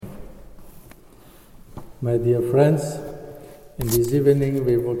My dear friends, in this evening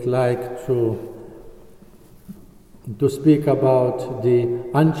we would like to speak about the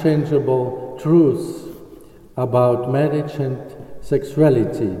unchangeable truth about marriage and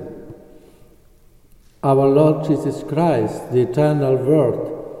sexuality. Our Lord Jesus Christ, the eternal Word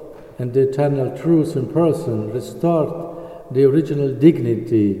and the eternal truth in person, restored the original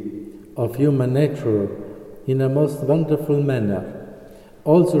dignity of human nature in a most wonderful manner.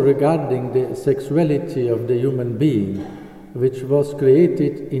 Also regarding the sexuality of the human being, which was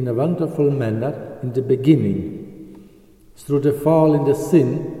created in a wonderful manner in the beginning. Through the fall in the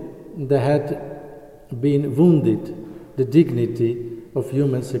sin, there had been wounded the dignity of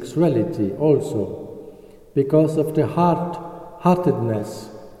human sexuality also, because of the hard-heartedness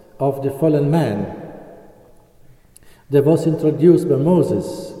of the fallen man. There was introduced by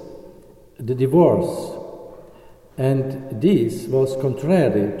Moses the divorce, and this was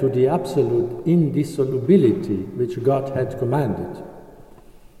contrary to the absolute indissolubility which God had commanded.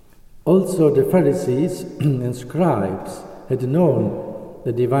 Also the Pharisees and scribes had known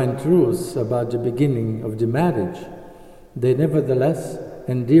the divine truths about the beginning of the marriage. They nevertheless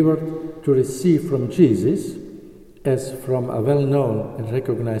endeavored to receive from Jesus, as from a well-known and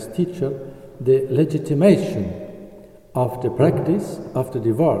recognized teacher, the legitimation of the practice of the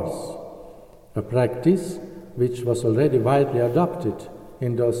divorce, a practice which was already widely adopted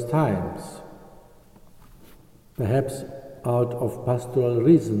in those times, perhaps out of pastoral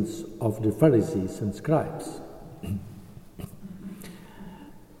reasons of the Pharisees and scribes.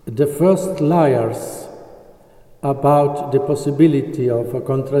 The first liars about the possibility of a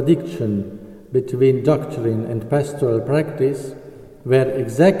contradiction between doctrine and pastoral practice were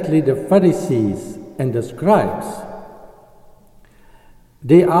exactly the Pharisees and the scribes.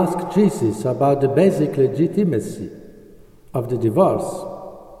 They asked Jesus about the basic legitimacy of the divorce.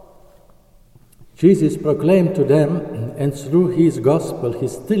 Jesus proclaimed to them, and through his gospel he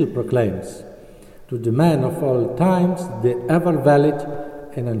still proclaims, to the man of all times the ever valid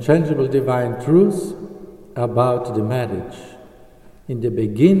and unchangeable divine truth about the marriage. In the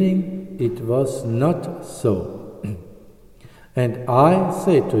beginning it was not so. And I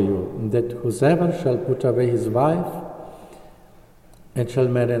say to you that whosoever shall put away his wife and shall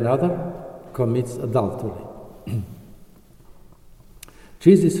marry another, commits adultery.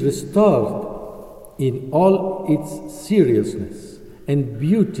 Jesus restored in all its seriousness and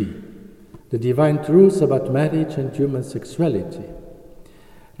beauty the divine truths about marriage and human sexuality.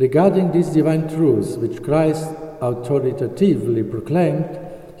 Regarding these divine truths, which Christ authoritatively proclaimed,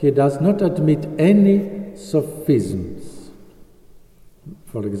 he does not admit any sophisms.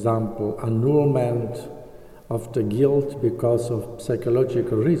 For example, annulment of the guilt because of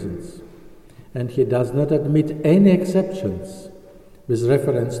psychological reasons. And he does not admit any exceptions with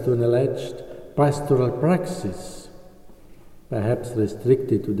reference to an alleged pastoral praxis, perhaps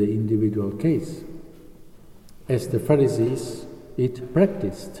restricted to the individual case, as the Pharisees it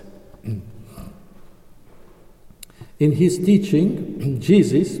practiced. In his teaching,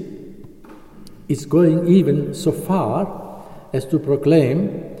 Jesus is going even so far as to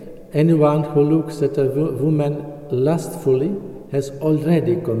proclaim anyone who looks at a woman lustfully has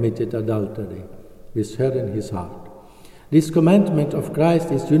already committed adultery with her in his heart. This commandment of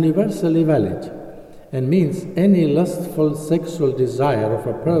Christ is universally valid and means any lustful sexual desire of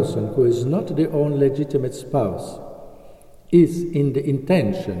a person who is not the own legitimate spouse is in the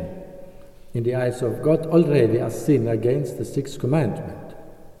intention, in the eyes of God, already a sin against the sixth commandment.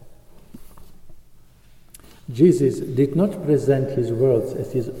 Jesus did not present his words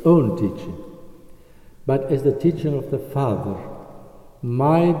as his own teaching, but as the teaching of the Father.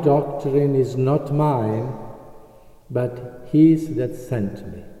 My doctrine is not mine, but his that sent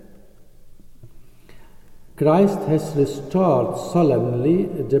me. Christ has restored solemnly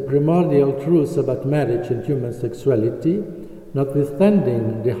the primordial truths about marriage and human sexuality,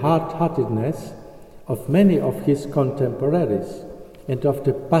 notwithstanding the hard-heartedness of many of his contemporaries and of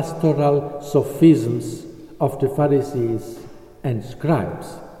the pastoral sophisms of the Pharisees and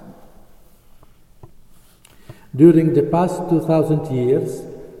scribes. During the past 2,000 years,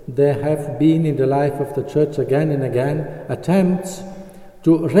 there have been in the life of the Church again and again attempts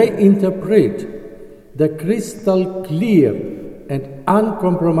to reinterpret the crystal clear and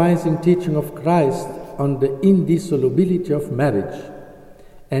uncompromising teaching of Christ on the indissolubility of marriage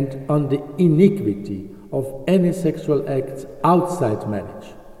and on the iniquity of any sexual acts outside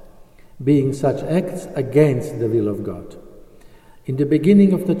marriage, being such acts against the will of God. In the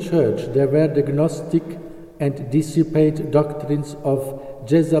beginning of the Church, there were the Gnostic and dissipate doctrines of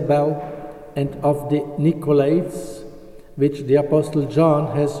Jezebel and of the Nicolaitans, which the Apostle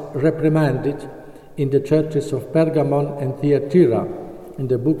John has reprimanded in the churches of Pergamon and Thyatira in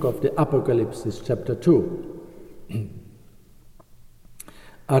the book of the Apocalypse, chapter 2.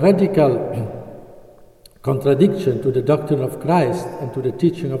 A radical contradiction to the doctrine of Christ and to the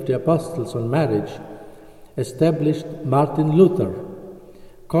teaching of the apostles on marriage established Martin Luther,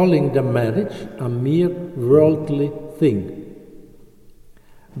 calling the marriage a mere worldly thing.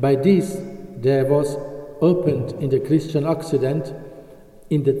 By this, there was opened in the Christian Occident,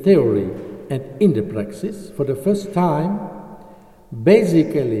 in the theory and in the praxis, for the first time,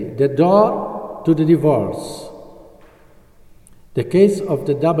 basically the door to the divorce. The case of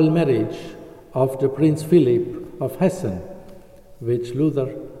the double marriage of the Prince Philip of Hessen, which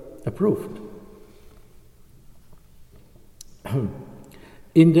Luther approved.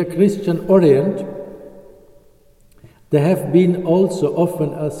 In the Christian Orient, there have been also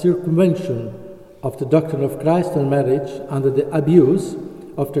often a circumvention of the doctrine of Christ on marriage under the abuse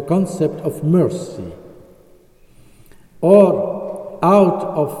of the concept of mercy, or out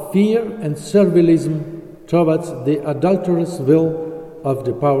of fear and servilism towards the adulterous will of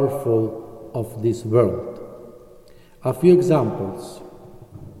the powerful of this world. A few examples.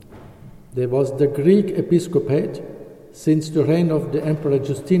 There was the Greek episcopate since the reign of the Emperor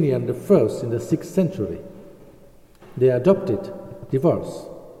Justinian I in the 6th century. They adopted divorce.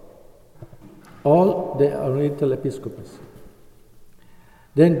 All the Oriental episcopacy.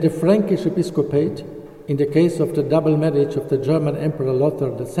 Then the Frankish episcopate in the case of the double marriage of the German Emperor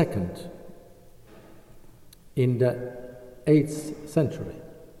Lothar II in the 8th century,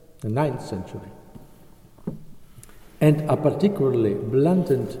 the 9th century. And a particularly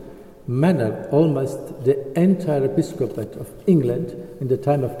blatant manner, almost the entire episcopate of England in the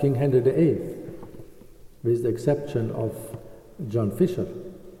time of King Henry VIII, with the exception of John Fisher.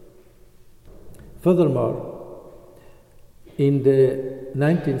 Furthermore, in the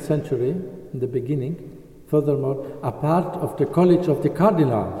 19th century, in the beginning, a part of the College of the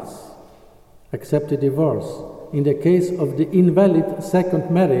Cardinals accepted divorce in the case of the invalid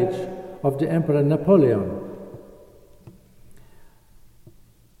second marriage of the Emperor Napoleon.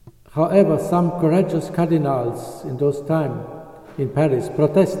 However, some courageous cardinals in those times in Paris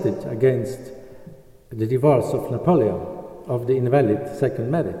protested against the divorce of Napoleon, of the invalid second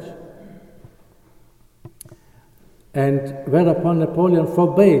marriage. And whereupon Napoleon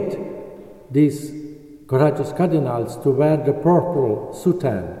forbade these courageous cardinals to wear the purple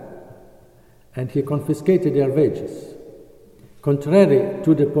soutane, and he confiscated their wages, contrary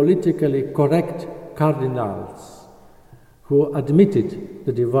to the politically correct cardinals who admitted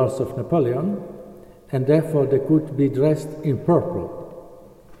the divorce of Napoleon, and therefore they could be dressed in purple.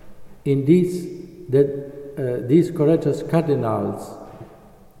 In these courageous cardinals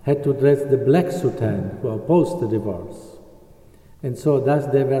had to dress the black soutane who opposed the divorce. And so thus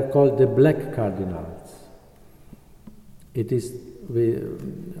they were called the black cardinals.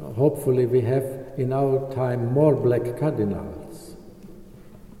 Hopefully we have in our time more black cardinals.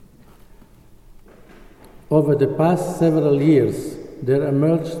 Over the past several years, there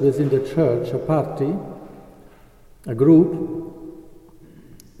emerged within the church a party, a group,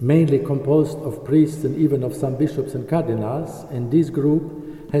 mainly composed of priests and even of some bishops and cardinals, and this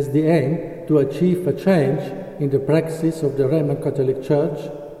group has the aim to achieve a change in the praxis of the Roman Catholic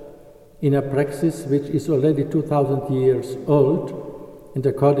Church, in a praxis which is already 2,000 years old, and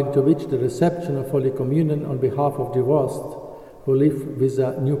according to which the reception of Holy Communion on behalf of divorced who live with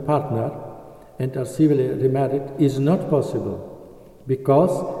a new partner and are civilly remarried is not possible,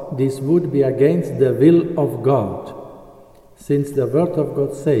 because this would be against the will of God, since the Word of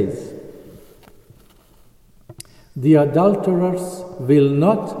God says, "The adulterers will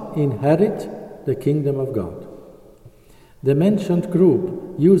not inherit the kingdom of God." The mentioned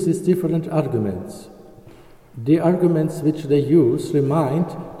group uses different arguments. The arguments which they use remind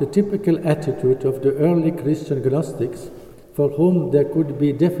the typical attitude of the early Christian Gnostics, for whom there could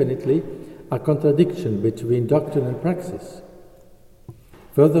be definitely a contradiction between doctrine and praxis.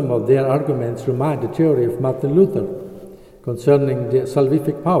 Furthermore, their arguments remind the theory of Martin Luther concerning the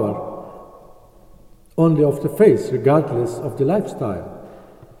salvific power only of the faith, regardless of the lifestyle,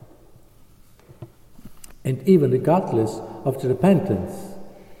 and even regardless of the repentance,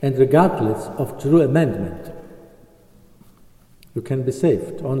 and regardless of true amendment. You can be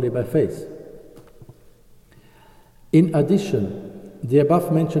saved only by faith. In addition, the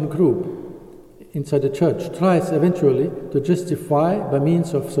above-mentioned group inside the church tries eventually to justify, by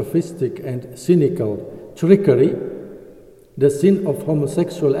means of sophistic and cynical trickery, the sin of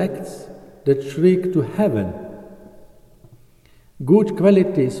homosexual acts that shriek to heaven. Good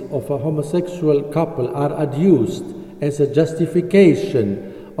qualities of a homosexual couple are adduced as a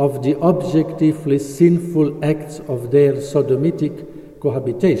justification of the objectively sinful acts of their sodomitic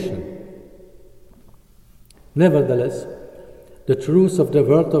cohabitation. Nevertheless, the truth of the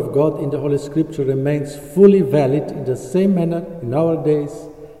Word of God in the Holy Scripture remains fully valid in the same manner in our days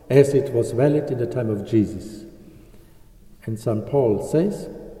as it was valid in the time of Jesus. And St. Paul says,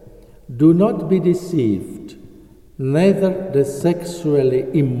 "Do not be deceived, neither the sexually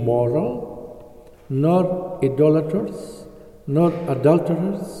immoral, nor idolaters, nor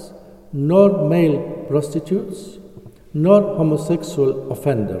adulterers, nor male prostitutes, nor homosexual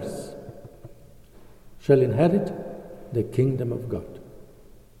offenders shall inherit the kingdom of God."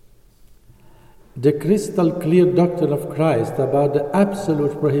 The crystal clear doctrine of Christ about the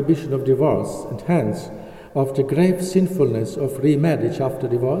absolute prohibition of divorce and hence of the grave sinfulness of remarriage after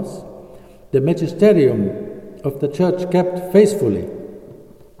divorce, the magisterium of the Church kept faithfully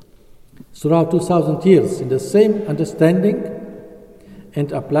throughout 2000 years in the same understanding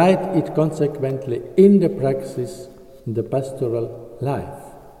and applied it consequently in the praxis in the pastoral life.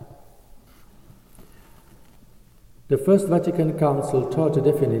 The First Vatican Council taught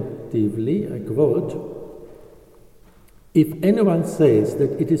definitively, I quote, "If anyone says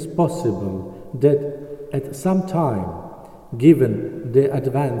that it is possible that at some time, given the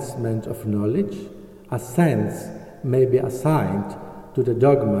advancement of knowledge, a sense may be assigned to the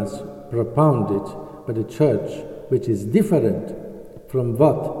dogmas propounded by the Church which is different from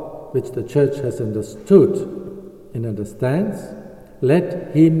that which the Church has understood and understands,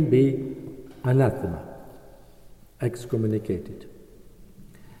 let him be anathema," excommunicated.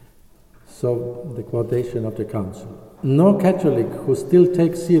 So, the quotation of the Council. "No Catholic who still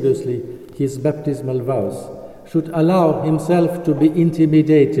takes seriously his baptismal vows should allow himself to be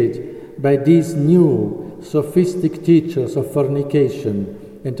intimidated by these new, sophistic teachers of fornication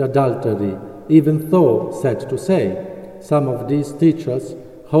and adultery, even though, sad to say, some of these teachers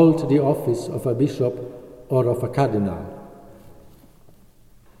hold the office of a bishop or of a cardinal.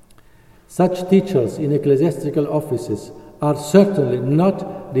 Such teachers in ecclesiastical offices are certainly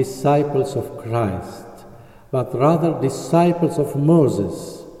not disciples of Christ, but rather disciples of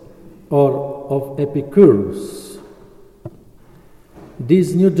Moses or of Epicurus.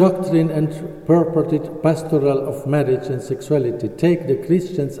 This new doctrine and purported pastoral of marriage and sexuality take the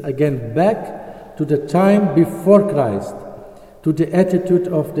Christians again back to the time before Christ, to the attitude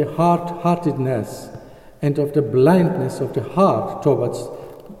of the hard-heartedness and of the blindness of the heart towards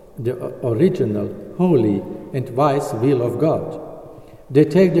the original, holy, and wise will of God. They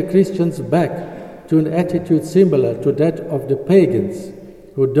take the Christians back to an attitude similar to that of the pagans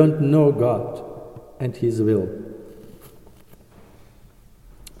who don't know God and His will.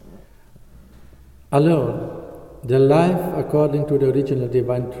 Alone, the life according to the original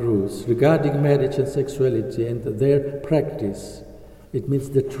divine truths regarding marriage and sexuality and their practice, it means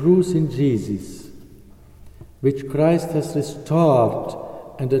the truth in Jesus, which Christ has restored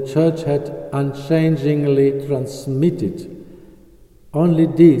and the Church had unchangingly transmitted. Only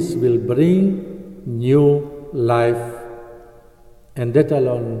this will bring new life, and that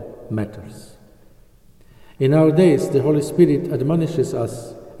alone matters. In our days, the Holy Spirit admonishes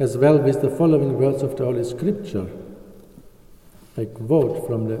us as well with the following words of the Holy Scripture. I quote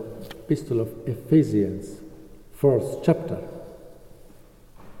from the Epistle of Ephesians, 4th chapter.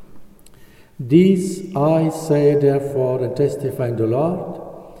 "These I say therefore and testify in the Lord,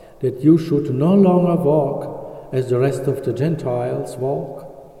 that you should no longer walk as the rest of the Gentiles walk,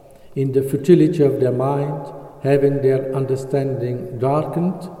 in the futility of their mind, having their understanding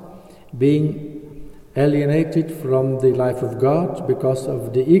darkened, being alienated from the life of God because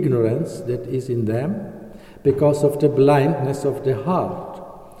of the ignorance that is in them, because of the blindness of the heart,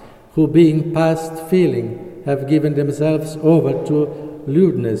 who being past feeling have given themselves over to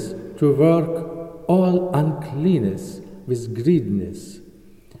lewdness, to work all uncleanness with greediness.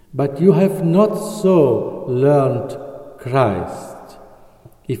 But you have not so learned Christ,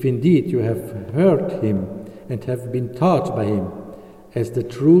 if indeed you have heard Him and have been taught by Him, as the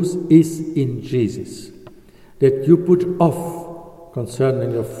truth is in Jesus, that you put off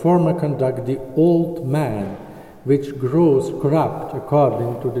concerning your former conduct the old man, which grows corrupt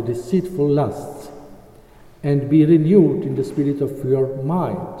according to the deceitful lusts, and be renewed in the spirit of your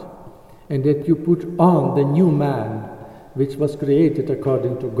mind, and that you put on the new man, which was created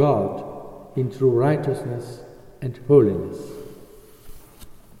according to God, in true righteousness and holiness."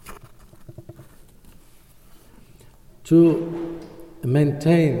 To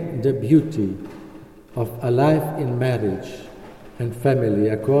maintain the beauty of a life in marriage and family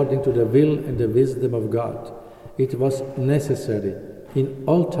according to the will and the wisdom of God, it was necessary in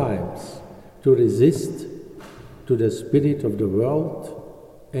all times to resist to the spirit of the world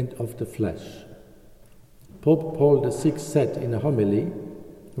and of the flesh. Pope Paul VI said in a homily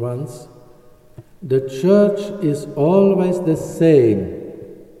once, "The Church is always the same,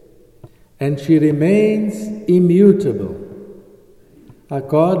 and she remains immutable,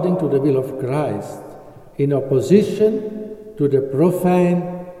 according to the will of Christ, in opposition to the profane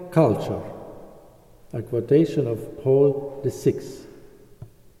culture." A quotation of Paul VI.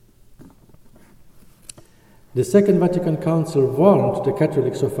 The Second Vatican Council warned the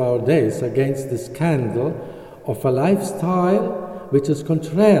Catholics of our days against the scandal of a lifestyle which is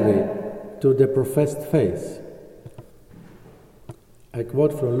contrary to the professed faith. I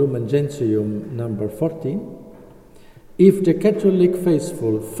quote from Lumen Gentium number 14. "If the Catholic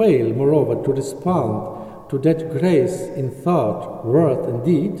faithful fail, moreover, to respond to that grace in thought, word, and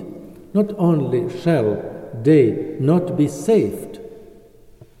deed, not only shall they not be saved,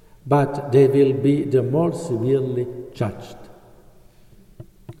 but they will be the more severely judged."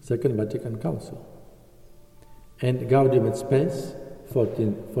 Second Vatican Council. And Gaudium et Spes,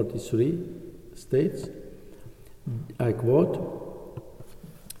 1443, states, I quote,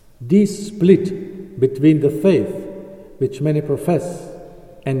 "This split between the faith which many profess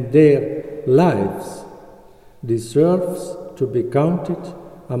and their lives deserves to be counted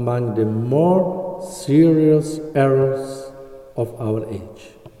among the more serious errors of our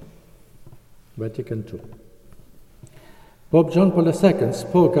age." Vatican II. Pope John Paul II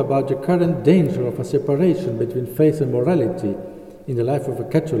spoke about the current danger of a separation between faith and morality in the life of a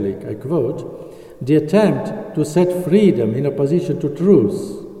Catholic. I quote, "The attempt to set freedom in opposition to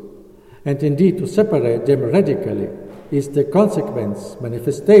truth, and indeed to separate them radically, is the consequence,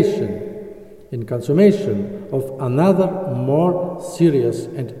 manifestation, and consummation of another more serious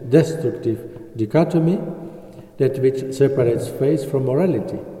and destructive dichotomy, that which separates faith from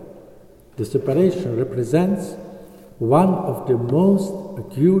morality. The separation represents one of the most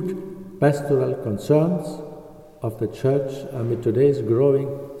acute pastoral concerns of the Church amid today's growing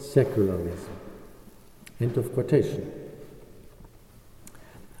secularism." End of quotation.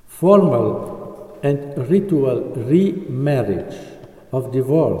 Formal and ritual remarriage of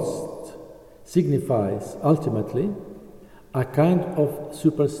divorced signifies ultimately a kind of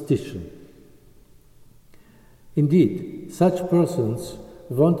superstition. Indeed, such persons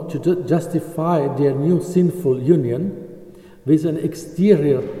want to justify their new sinful union with an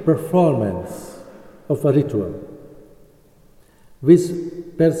exterior performance of a ritual.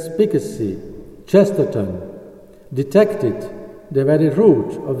 With perspicacy, Chesterton detected the very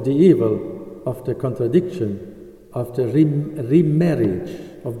root of the evil of the contradiction of the remarriage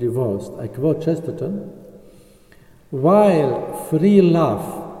of divorced. I quote Chesterton, "While free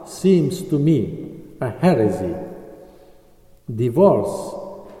love seems to me a heresy, divorce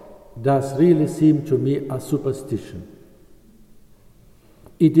does really seem to me a superstition.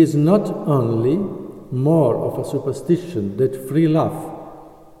 It is not only more of a superstition that free love,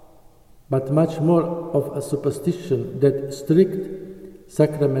 but much more of a superstition that strict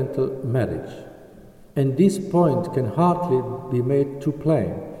sacramental marriage. And this point can hardly be made too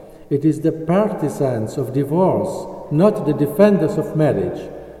plain. It is the partisans of divorce, not the defenders of marriage,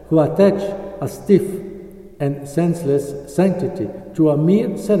 who attach a stiff and senseless sanctity to a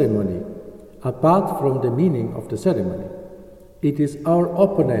mere ceremony, apart from the meaning of the ceremony. It is our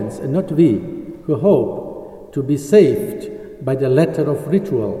opponents and not we who hope to be saved by the letter of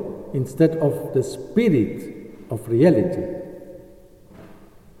ritual instead of the spirit of reality.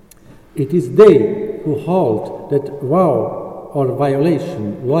 It is they who hold that vow or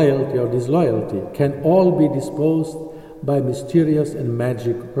violation, loyalty or disloyalty, can all be disposed by mysterious and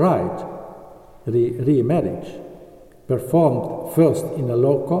magic rite, remarriage, performed first in a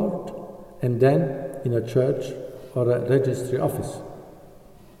law court and then in a church or a registry office.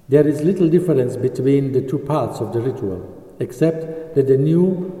 There is little difference between the two parts of the ritual, except that the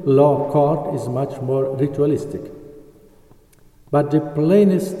new law court is much more ritualistic. But the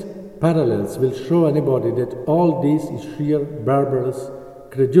plainest parallels will show anybody that all this is sheer barbarous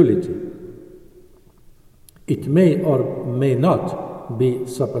credulity. It may or may not be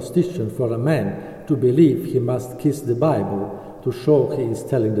superstition for a man to believe he must kiss the Bible to show he is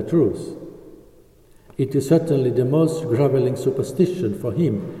telling the truth. It is certainly the most groveling superstition for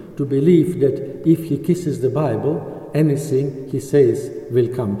him to believe that if he kisses the Bible, anything he says will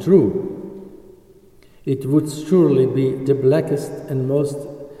come true. It would surely be the blackest and most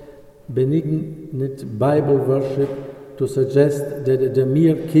benignant Bible worship to suggest that the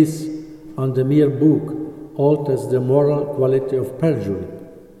mere kiss on the mere book alters the moral quality of perjury.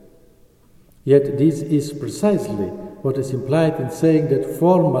 Yet this is precisely what is implied in saying that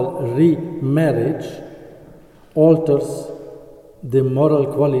formal remarriage alters the moral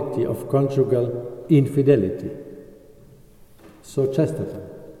quality of conjugal infidelity. So Chesterton.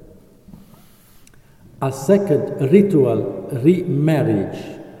 A second ritual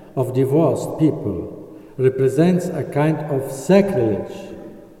remarriage of divorced people represents a kind of sacrilege.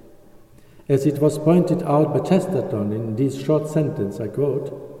 As it was pointed out by Chesterton in this short sentence, I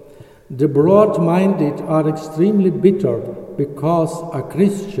quote, "The broad-minded are extremely bitter because a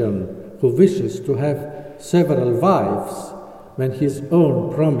Christian who wishes to have several wives when his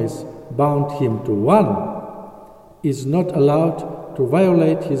own promise bound him to one is not allowed to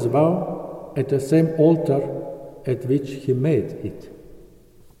violate his vow at the same altar at which he made it."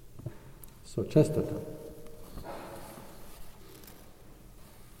 So Chesterton.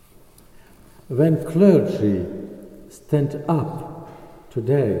 When clergy stand up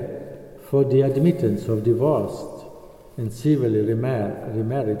today for the admittance of divorced and civilly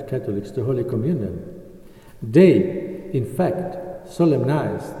remarried Catholics to Holy Communion, they, in fact,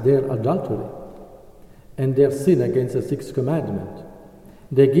 solemnize their adultery and their sin against the Sixth Commandment.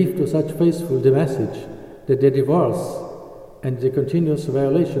 They give to such faithful the message that their divorce and the continuous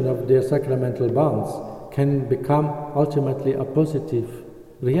violation of their sacramental bonds can become ultimately a positive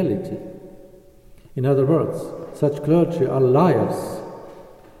reality. In other words, such clergy are liars.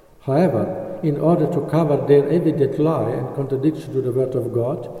 However, in order to cover their evident lie and contradiction to the Word of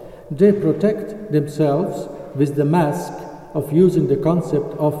God, they protect themselves with the mask of using the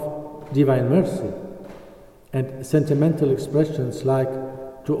concept of divine mercy and sentimental expressions like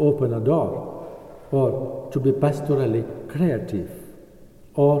to open a door, or to be pastorally creative,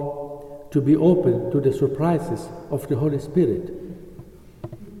 or to be open to the surprises of the Holy Spirit.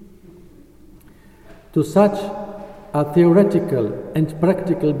 To such a theoretical and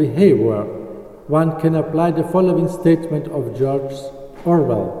practical behavior, one can apply the following statement of George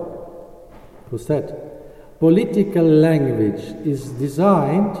Orwell, who said, "Political language is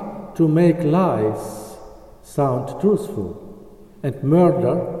designed to make lies sound truthful and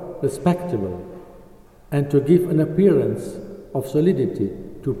murder respectable, and to give an appearance of solidity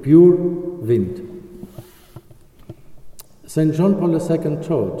to pure wind." St. John Paul II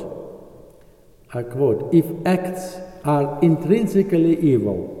taught, I quote, "If acts are intrinsically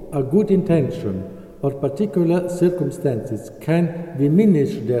evil, a good intention or particular circumstances can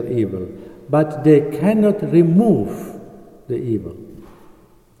diminish their evil, but they cannot remove the evil.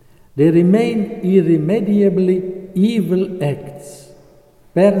 They remain irremediably evil acts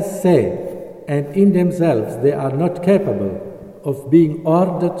per se, and in themselves they are not capable of being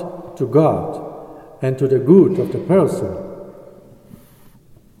ordered to God and to the good of the person.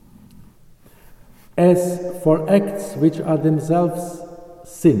 As for acts which are themselves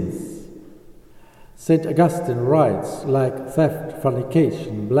sins, St. Augustine writes, like theft,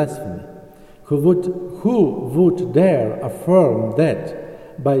 fornication, blasphemy, who would dare affirm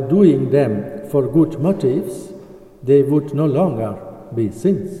that by doing them for good motives, they would no longer be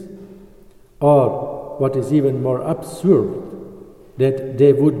sins? Or, what is even more absurd, that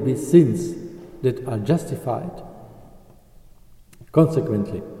they would be sins that are justified?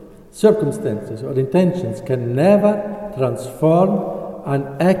 Consequently, circumstances or intentions can never transform an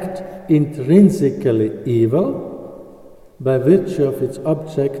act intrinsically evil by virtue of its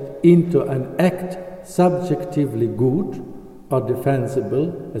object into an act subjectively good or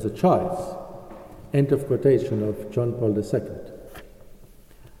defensible as a choice. End of quotation of John Paul II.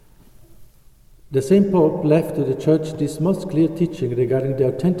 The same Pope left to the Church this most clear teaching regarding the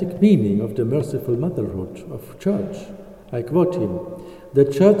authentic meaning of the merciful motherhood of Church. I quote him, "The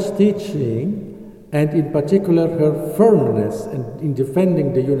Church teaching, and in particular her firmness in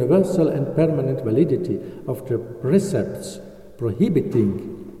defending the universal and permanent validity of the precepts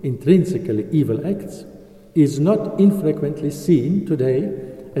prohibiting intrinsically evil acts, is not infrequently seen today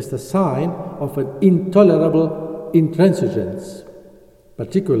as the sign of an intolerable intransigence,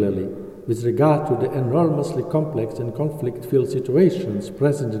 particularly with regard to the enormously complex and conflict-filled situations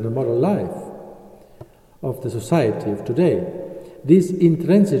present in the moral life of the society of today. This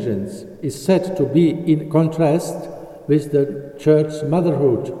intransigence is said to be in contrast with the Church's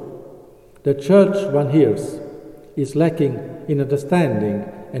motherhood. The Church, one hears, is lacking in understanding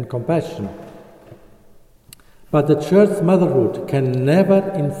and compassion. But the Church's motherhood can never,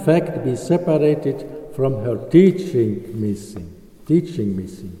 in fact, be separated from her teaching mission,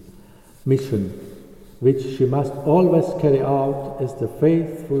 which she must always carry out as the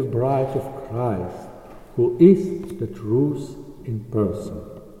faithful bride of Christ, who is the truth in person.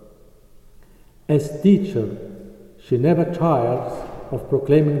 As teacher, she never tires of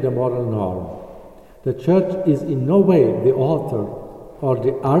proclaiming the moral norm. The Church is in no way the author or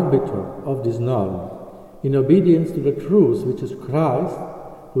the arbiter of this norm. in obedience to the truth which is Christ,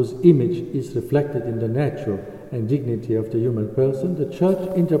 whose image is reflected in the nature and dignity of the human person, the Church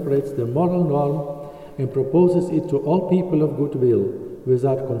interprets the moral norm and proposes it to all people of goodwill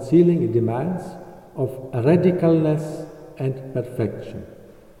without concealing its demands of radicalness and perfection.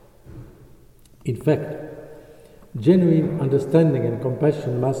 In fact, genuine understanding and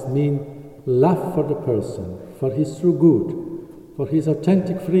compassion must mean love for the person, for his true good, for his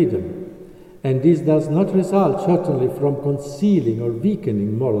authentic freedom, and this does not result certainly from concealing or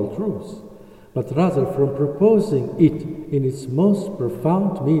weakening moral truths, but rather from proposing it in its most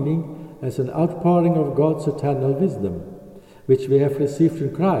profound meaning as an outpouring of God's eternal wisdom, which we have received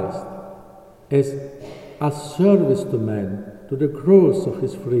in Christ, as a service to man, to the growth of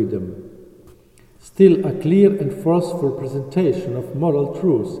his freedom. Still, a clear and forceful presentation of moral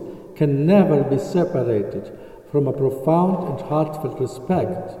truths can never be separated from a profound and heartfelt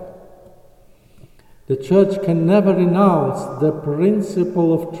respect. The Church can never renounce the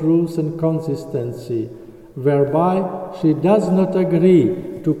principle of truth and consistency, whereby she does not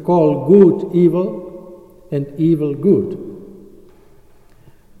agree to call good evil and evil good.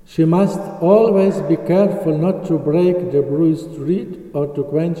 She must always be careful not to break the bruised reed or to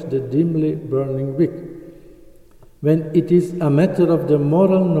quench the dimly burning wick. When it is a matter of the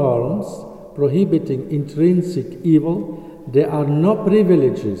moral norms prohibiting intrinsic evil, there are no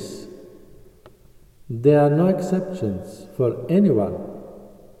privileges. There are no exceptions for anyone.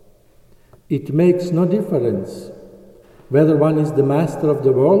 It makes no difference whether one is the master of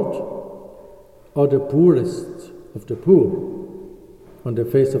the world or the poorest of the poor on the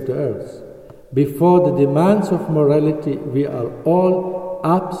face of the earth. Before the demands of morality, we are all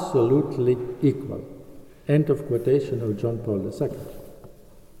absolutely equal. End of quotation of John Paul II.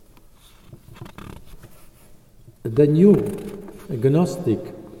 The new agnostic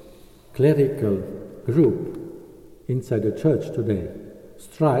clerical group inside the Church today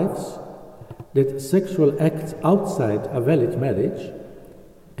strives that sexual acts outside a valid marriage,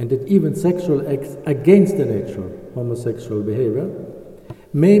 and that even sexual acts against the nature of homosexual behavior,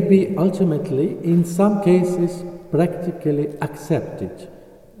 may be ultimately, in some cases, practically accepted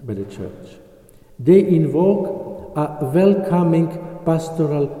by the Church. They invoke a welcoming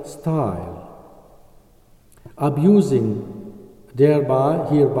pastoral style, abusing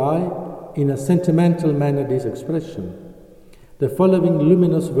hereby in a sentimental manner this expression. The following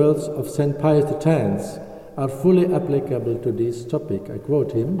luminous words of St. Pius X are fully applicable to this topic. I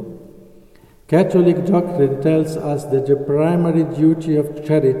quote him: "Catholic doctrine tells us that the primary duty of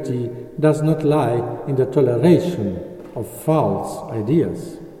charity does not lie in the toleration of false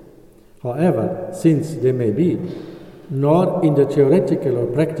ideas, however, since they may be, nor in the theoretical or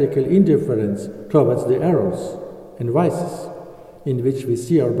practical indifference towards the errors and vices in which we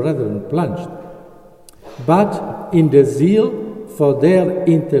see our brethren plunged, but in the zeal for their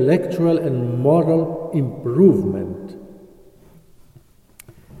intellectual and moral improvement.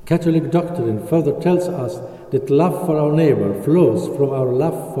 Catholic doctrine further tells us that love for our neighbor flows from our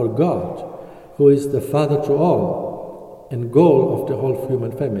love for God, who is the Father to all and goal of the whole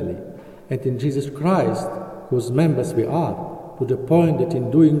human family, and in Jesus Christ, whose members we are, to the point that in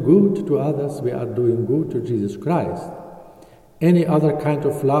doing good to others we are doing good to Jesus Christ. Any other kind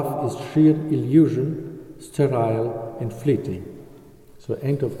of love is sheer illusion, sterile and fleeting." So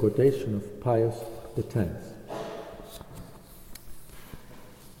end of quotation of Pius X.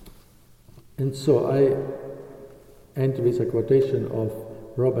 And so I end with a quotation of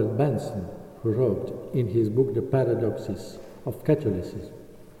Robert Benson, who wrote in his book The Paradoxes of Catholicism: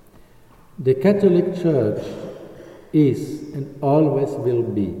 "The Catholic Church is and always will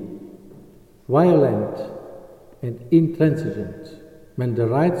be violent and intransigent when the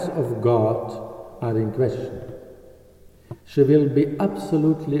rights of God are in question. She will be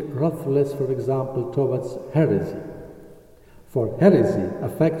absolutely ruthless, for example, towards heresy. For heresy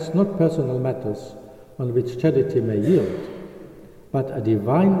affects not personal matters on which charity may yield, but a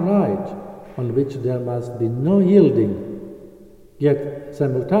divine right on which there must be no yielding. Yet,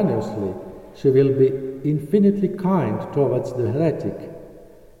 simultaneously, she will be infinitely kind towards the heretic,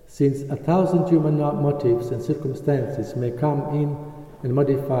 since 1,000 human motives and circumstances may come in and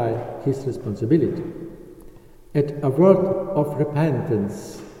modify his responsibility. At a word of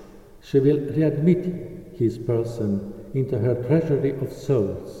repentance, she will readmit his person into her treasury of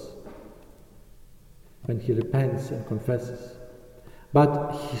souls when he repents and confesses.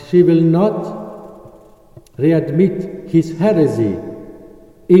 But she will not readmit his heresy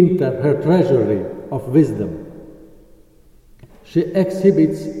into her treasury of wisdom. She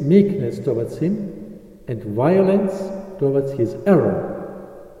exhibits meekness towards him and violence towards his error,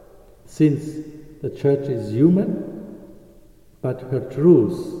 since the Church is human, but her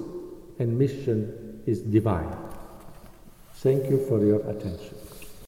truth and mission is divine. Thank you for your attention.